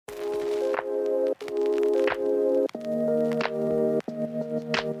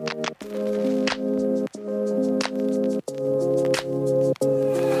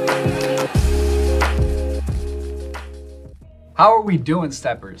How are we doing,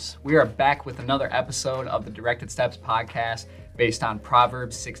 Steppers? We are back with another episode of the Directed Steps podcast based on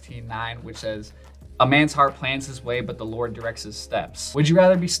Proverbs 16:9, which says, "A man's heart plans his way, but the Lord directs his steps." Would you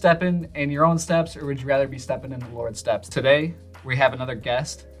rather be stepping in your own steps, or would you rather be stepping in the Lord's steps? Today, we have another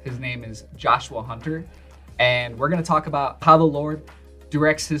guest. His name is Joshua Hunter, and we're going to talk about how the Lord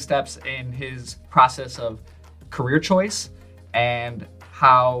directs his steps in his process of career choice and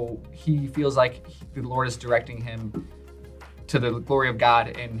how he feels like the Lord is directing him to the glory of God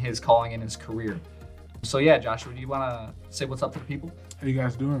in his calling and his career. So yeah, Joshua, do you want to say what's up to the people? How you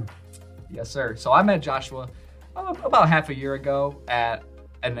guys doing? Yes, sir. So I met Joshua about half a year ago at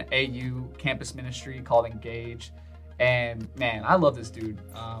an AU campus ministry called Engage. And man, I love this dude.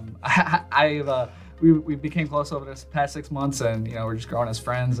 We became close over this past 6 months, and we're just growing as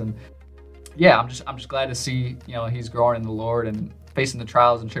friends. And yeah, I'm just glad to see he's growing in the Lord and facing the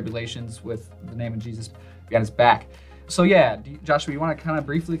trials and tribulations with the name of Jesus behind his back. So yeah, Joshua, you want to kind of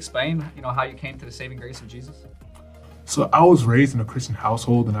briefly explain how you came to the saving grace of Jesus? So I was raised in a Christian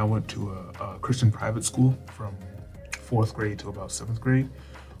household, and I went to a Christian private school from 4th grade to about 7th grade.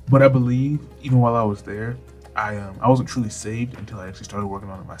 But I believe even while I was there, I wasn't truly saved until I actually started working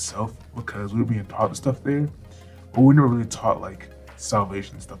on it myself, because we were being taught the stuff there, but we never really taught like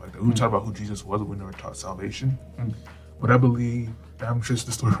salvation and stuff like that. We were taught about who Jesus was, but we never taught salvation. But I believe, I'm sure it's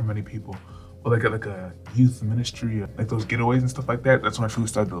the story for many people, but like a youth ministry, like those getaways and stuff like that, that's when I truly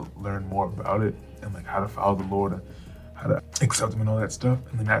started to learn more about it and like how to follow the Lord and how to accept him and all that stuff.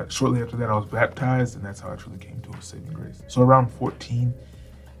 And then shortly after that, I was baptized, and that's how I truly came to a saving grace. So around 14,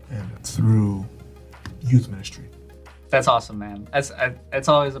 and through youth ministry. That's awesome, man. It's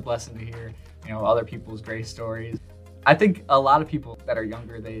always a blessing to hear, other people's grace stories. I think a lot of people that are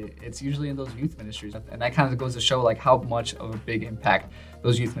younger, it's usually in those youth ministries, and that kind of goes to show like how much of a big impact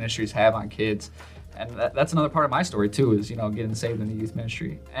those youth ministries have on kids. And that's another part of my story too, is getting saved in the youth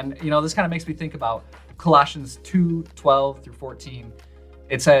ministry. And this kind of makes me think about Colossians 2:12 through 14.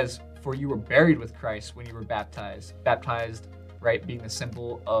 It says, "For you were buried with Christ when you were baptized," right, being the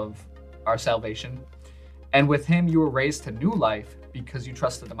symbol of our salvation. "And with him you were raised to new life because you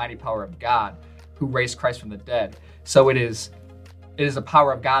trusted the mighty power of God who raised Christ from the dead." So it is the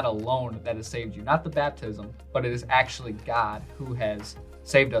power of God alone that has saved you, not the baptism, but it is actually God who has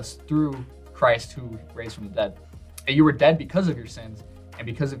saved us through Christ who raised from the dead. And you were dead because of your sins, and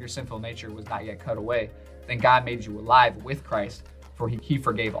because of your sinful nature was not yet cut away. Then God made you alive with Christ, for he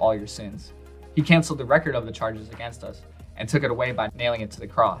forgave all your sins. He canceled the record of the charges against us and took it away by nailing it to the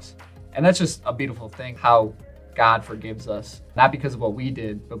cross. And that's just a beautiful thing, how God forgives us, not because of what we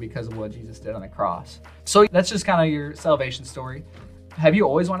did, but because of what Jesus did on the cross. So that's just kind of your salvation story. Have you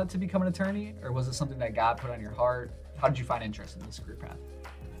always wanted to become an attorney, or was it something that God put on your heart? How did you find interest in this career path?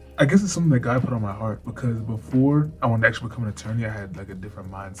 I guess it's something that God put on my heart, because before I wanted to actually become an attorney, I had like a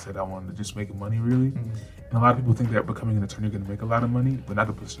different mindset. I wanted to just make money, really. And a lot of people think that becoming an attorney is going to make a lot of money, but not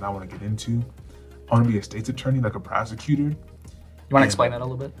the position I want to get into. I want to be a state's attorney, like a prosecutor. You want to explain that a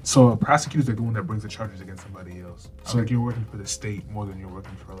little bit? So a prosecutor is like the one that brings the charges against somebody else. So like you're working for the state more than you're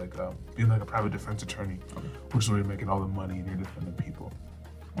working for like being like a private defense attorney, which is where you're making all the money and you're defending people.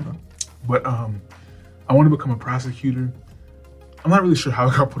 But I want to become a prosecutor. I'm not really sure how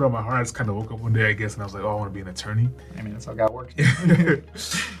it got put on my heart. I just kind of woke up one day, I guess, and I was like, I want to be an attorney. I mean, that's how God works.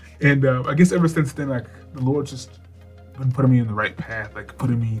 And I guess ever since then, like the Lord just been putting me in the right path, like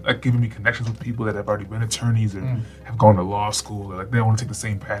giving me connections with people that have already been attorneys or have gone to law school, or like they want to take the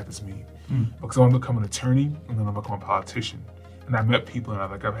same path as me. Because I want to become an attorney, and then I want to become a politician. And I met people, and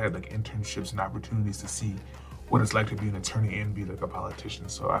I've had like internships and opportunities to see what it's like to be an attorney and be like a politician.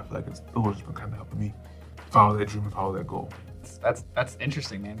 So I feel like the Lord's been kind of helping me follow that dream and follow that goal. That's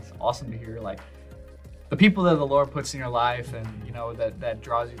interesting, man. It's awesome to hear like the people that the Lord puts in your life, and that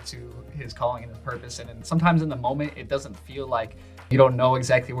draws you to his calling and his purpose. And sometimes in the moment it doesn't feel like you don't know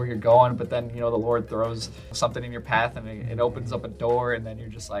exactly where you're going, but then the Lord throws something in your path, and it opens up a door, and then you're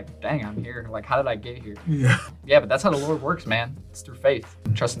just like, dang, I'm here. Like, how did I get here? Yeah, but that's how the Lord works, man. It's through faith,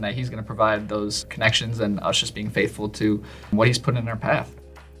 trusting that he's going to provide those connections, and us just being faithful to what he's put in our path.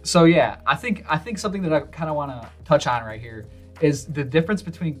 So yeah, I think something that I kind of want to touch on right here is the difference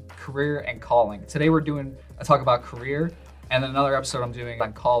between career and calling. Today we're doing a talk about career, and then another episode I'm doing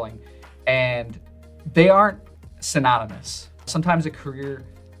on calling, and they aren't synonymous. Sometimes a career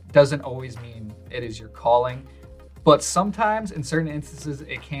doesn't always mean it is your calling, but sometimes in certain instances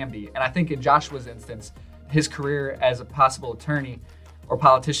it can be. And I think in Joshua's instance, his career as a possible attorney or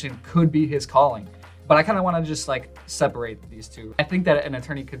politician could be his calling. But I kind of want to just like separate these two. I think that an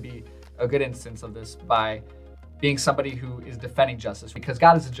attorney could be a good instance of this by being somebody who is defending justice, because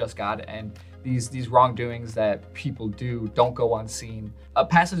God is a just God, and these wrongdoings that people do don't go unseen. A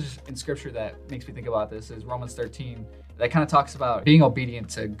passage in scripture that makes me think about this is Romans 13, that kind of talks about being obedient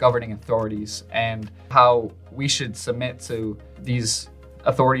to governing authorities and how we should submit to these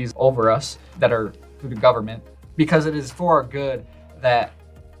authorities over us that are through the government, because it is for our good that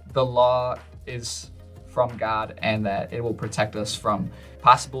the law is from God and that it will protect us from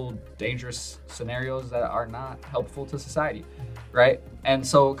possible dangerous scenarios that are not helpful to society, right? And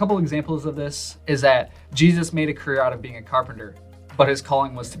so a couple examples of this is that Jesus made a career out of being a carpenter, but his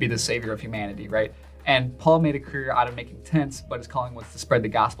calling was to be the savior of humanity, right? And Paul made a career out of making tents, but his calling was to spread the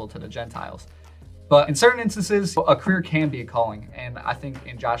gospel to the Gentiles. But in certain instances, a career can be a calling. And I think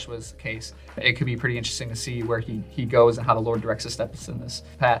in Joshua's case, it could be pretty interesting to see where he goes and how the Lord directs his steps in this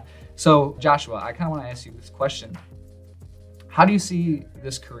path. So Joshua, I kind of want to ask you this question. How do you see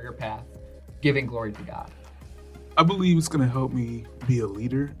this career path giving glory to God? I believe it's going to help me be a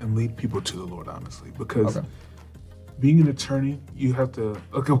leader and lead people to the Lord, honestly, because being an attorney, you have to,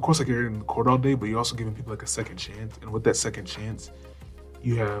 of course, like you're in the court all day, but you're also giving people like a second chance. And with that second chance,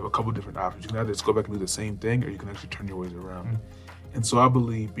 you have a couple different options. You can either just go back and do the same thing, or you can actually turn your ways around. And so I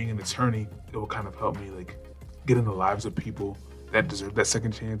believe being an attorney, it will kind of help me like get in the lives of people that deserve that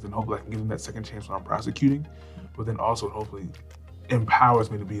second chance, and hopefully I can give them that second chance when I'm prosecuting. But then also hopefully empowers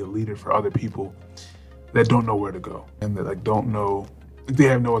me to be a leader for other people that don't know where to go and that like don't know, they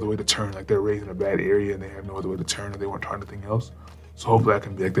have no other way to turn. Like they're raised in a bad area and they have no other way to turn, or they weren't taught anything else. So hopefully I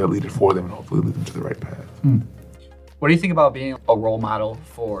can be like that leader for them and hopefully lead them to the right path. What do you think about being a role model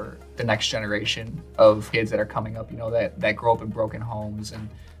for the next generation of kids that are coming up, you know, that grow up in broken homes and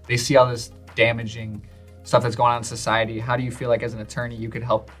they see all this damaging stuff that's going on in society? How do you feel like as an attorney you could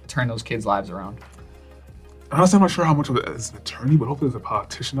help turn those kids' lives around? Honestly, I'm not sure how much of it as an attorney, but hopefully as a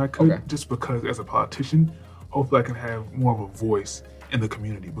politician I could. Just because as a politician, hopefully I can have more of a voice in the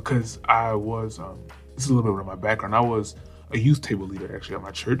community. Because I was, this is a little bit of my background, I was a youth table leader actually at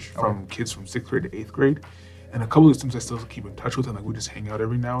my church from kids from 6th grade to 8th grade. And a couple of students I still keep in touch with, and like we just hang out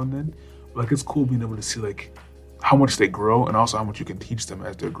every now and then. But like it's cool being able to see like how much they grow and also how much you can teach them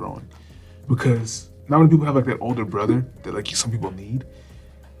as they're growing. Because not many people have like that older brother that like some people need.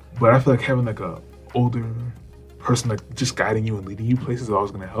 But I feel like having like a older person like just guiding you and leading you places is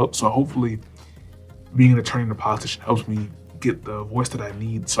always going to help. So hopefully being an attorney and a politician helps me get the voice that I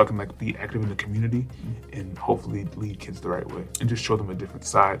need so I can like be active in the community and hopefully lead kids the right way and just show them a different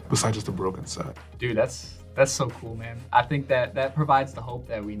side besides just a broken side. Dude, that's so cool, man. I think that provides the hope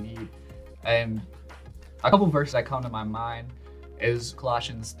that we need. And a couple verses that come to my mind is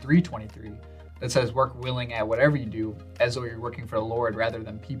Colossians 3:23 that says, work willing at whatever you do as though you're working for the Lord rather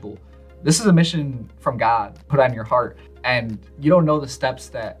than people. This is a mission from God put on your heart, and you don't know the steps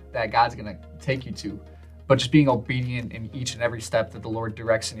that God's gonna take you to, but just being obedient in each and every step that the Lord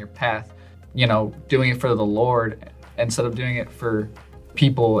directs in your path, you know, doing it for the Lord instead of doing it for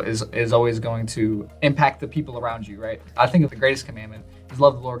people is always going to impact the people around you, right? I think the greatest commandment is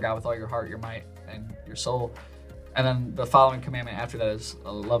love the Lord God with all your heart, your might, and your soul. And then the following commandment after that is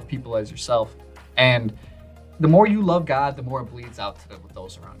love people as yourself. And the more you love God, the more it bleeds out to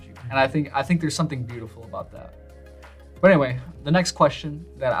those around you. And I think there's something beautiful about that. But anyway, the next question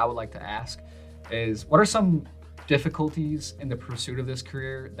that I would like to ask is, what are some difficulties in the pursuit of this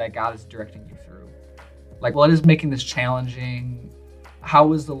career that God is directing you through? Like, what is making this challenging?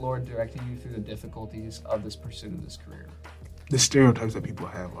 How is the Lord directing you through the difficulties of this pursuit of this career? The stereotypes that people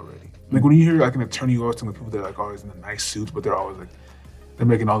have already. Like when you hear like an attorney, you always think of people that are like always in the nice suits, but they're always like, they're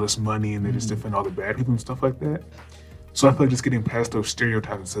making all this money and they just defend all the bad people and stuff like that. So I feel like just getting past those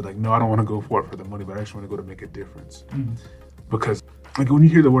stereotypes and said like, no, I don't want to go for it for the money, but I actually want to go to make a difference. Because like when you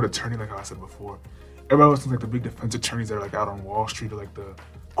hear the word attorney, like I said before, everybody always thinks like the big defense attorneys that are like out on Wall Street, or like the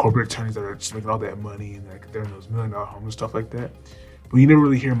corporate attorneys that are just making all that money and like they're in those $1 million homes and stuff like that. But you never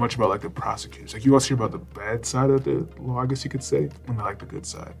really hear much about like the prosecutors. Like you always hear about the bad side of the law, I guess you could say, and not like the good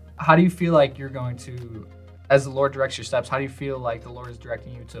side. How do you feel like you're going to, as the Lord directs your steps, how do you feel like the Lord is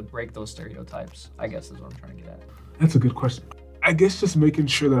directing you to break those stereotypes, I guess is what I'm trying to get at. That's a good question. I guess just making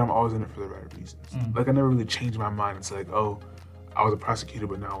sure that I'm always in it for the right reasons. Like I never really changed my mind and say like, oh, I was a prosecutor,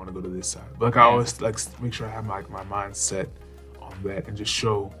 but now I want to go to this side. But like I always like make sure I have my mind set on that and just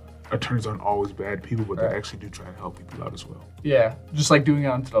show attorneys aren't always bad people, but they actually do try and help people out as well. Yeah, just like doing it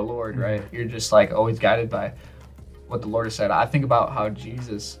unto the Lord, right? You're just like always guided by what the Lord has said. I think about how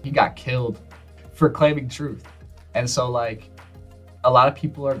Jesus, he got killed for claiming truth. And so like a lot of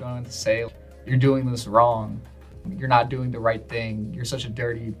people are going to say, you're doing this wrong. You're not doing the right thing. You're such a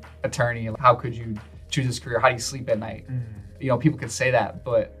dirty attorney. How could you choose this career? How do you sleep at night? You know, people could say that,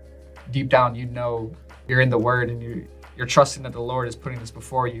 but deep down, you know you're in the Word and you're trusting that the Lord is putting this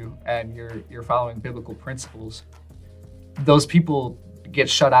before you and you're following biblical principles, those people get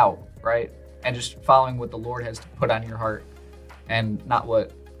shut out, right? And just following what the Lord has put on your heart and not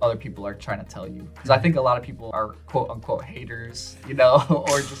what other people are trying to tell you. Because I think a lot of people are quote unquote haters,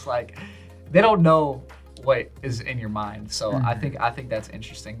 or just like they don't know what is in your mind. So I think that's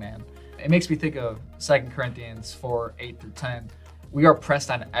interesting, man. It makes me think of 2 Corinthians 4:8-10. We are pressed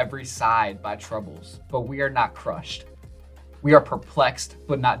on every side by troubles, but we are not crushed. We are perplexed,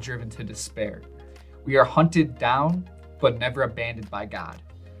 but not driven to despair. We are hunted down, but never abandoned by God.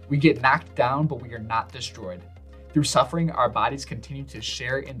 We get knocked down, but we are not destroyed. Through suffering, our bodies continue to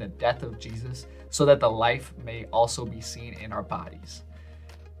share in the death of Jesus so that the life may also be seen in our bodies.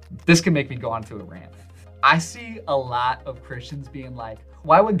 This can make me go on to a rant. I see a lot of Christians being like,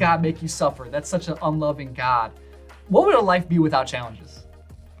 why would God make you suffer? That's such an unloving God. What would a life be without challenges?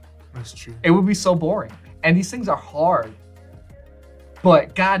 That's true. It would be so boring. And these things are hard.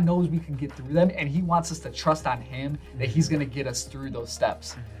 But God knows we can get through them, and he wants us to trust on him that he's going to get us through those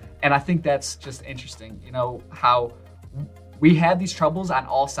steps. And I think that's just interesting, how we have these troubles on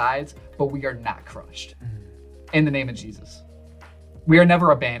all sides, but we are not crushed. In the name of Jesus. We are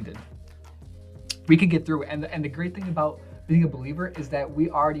never abandoned. We can get through. And the great thing about being a believer is that we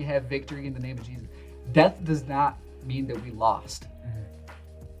already have victory in the name of Jesus. Death does not mean that we lost.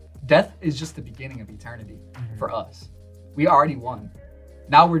 Death is just the beginning of eternity for us. We already won.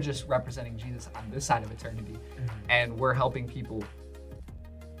 Now we're just representing Jesus on this side of eternity, and we're helping people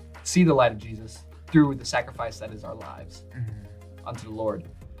see the light of Jesus through the sacrifice that is our lives unto the Lord.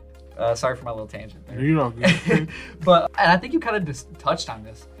 Sorry for my little tangent there. You're all good. And I think you kind of just touched on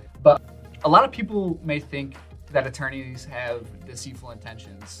this, but a lot of people may think that attorneys have deceitful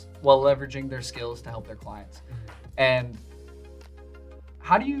intentions while leveraging their skills to help their clients. And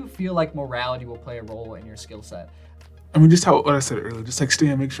how do you feel like morality will play a role in your skill set? I mean, just what I said earlier, just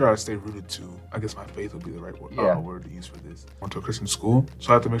like make sure I stay rooted to, I guess my faith would be the right word to use for this. I went to a Christian school,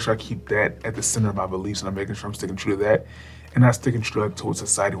 so I have to make sure I keep that at the center of my beliefs, and I'm making sure I'm sticking true to that, and not sticking true to what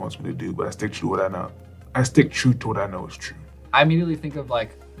society wants me to do, but I stick true to what I know. I stick true to what I know is true. I immediately think of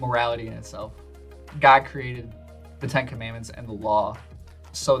like morality in itself. God created the 10 Commandments and the law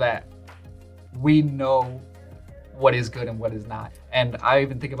so that we know what is good and what is not. And I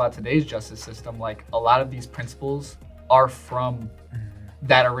even think about today's justice system, like a lot of these principles are from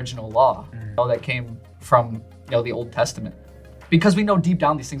that original law that came from the Old Testament, because we know deep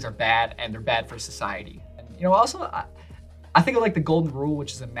down these things are bad and they're bad for society. And also I think of like the golden rule,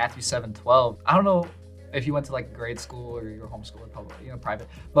 which is in Matthew 7:12. I don't know if you went to like grade school or you were homeschooled or public, private,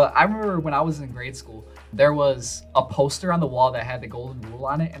 but I remember when I was in grade school, there was a poster on the wall that had the golden rule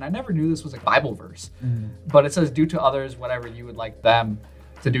on it, and I never knew this was a Bible verse, but it says, "Do to others whatever you would like them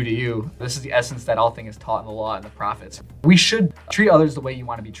to do to you. This is the essence that all things is taught in the law and the prophets." We should treat others the way you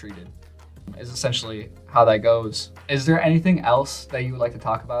want to be treated, is essentially how that goes. Is there anything else that you would like to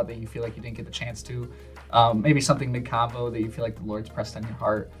talk about that you feel like you didn't get the chance to? Maybe something mid-convo that you feel like the Lord's pressed on your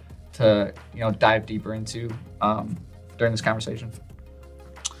heart to dive deeper into during this conversation?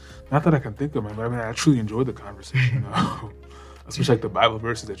 Not that I can think of, man, but I mean, I truly enjoyed the conversation. Especially like the Bible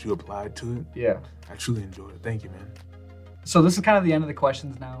verses that you applied to it. Yeah. I truly enjoyed it. Thank you, man. So this is kind of the end of the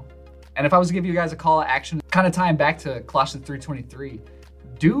questions now. And if I was to give you guys a call to action, kind of tying back to Colossians 3:23,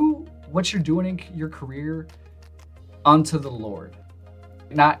 do what you're doing in your career unto the Lord,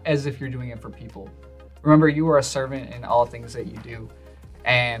 not as if you're doing it for people. Remember, you are a servant in all things that you do,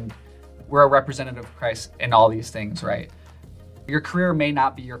 and we're a representative of Christ in all these things, right? Your career may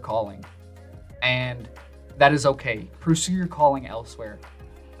not be your calling, and that is okay. Pursue your calling elsewhere.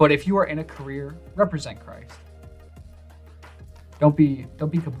 But if you are in a career, represent Christ. Don't be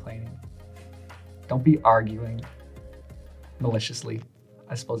complaining. Don't be arguing maliciously,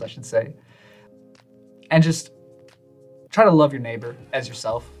 I suppose I should say. And just try to love your neighbor as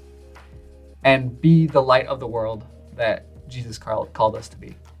yourself and be the light of the world that Jesus called us to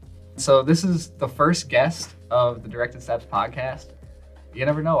be. So this is the first guest of the Directed Steps podcast. You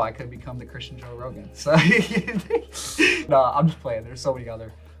never know, I could become the Christian Joe Rogan. So no, I'm just playing. There's so many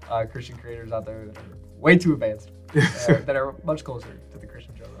other Christian creators out there that are way too advanced, that are much closer to the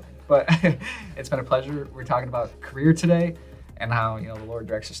Christian Joe Rogan. But it's been a pleasure. We're talking about career today and how the Lord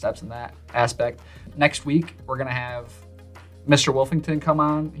directs your steps in that aspect. Next week, we're going to have Mr. Wolfington come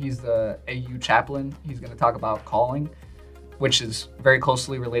on. He's the AU chaplain. He's going to talk about calling, which is very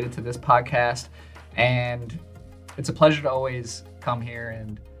closely related to this podcast. And it's a pleasure to always come here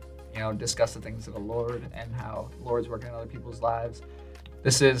and discuss the things of the Lord and how the Lord's working in other people's lives.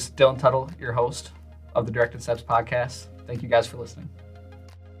 This is Dylan Tuttle, your host of the Directed Steps podcast. Thank you guys for listening.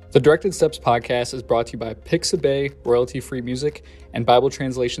 The Directed Steps podcast is brought to you by Pixabay royalty-free music and Bible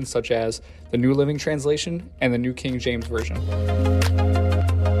translations such as the New Living Translation and the New King James Version.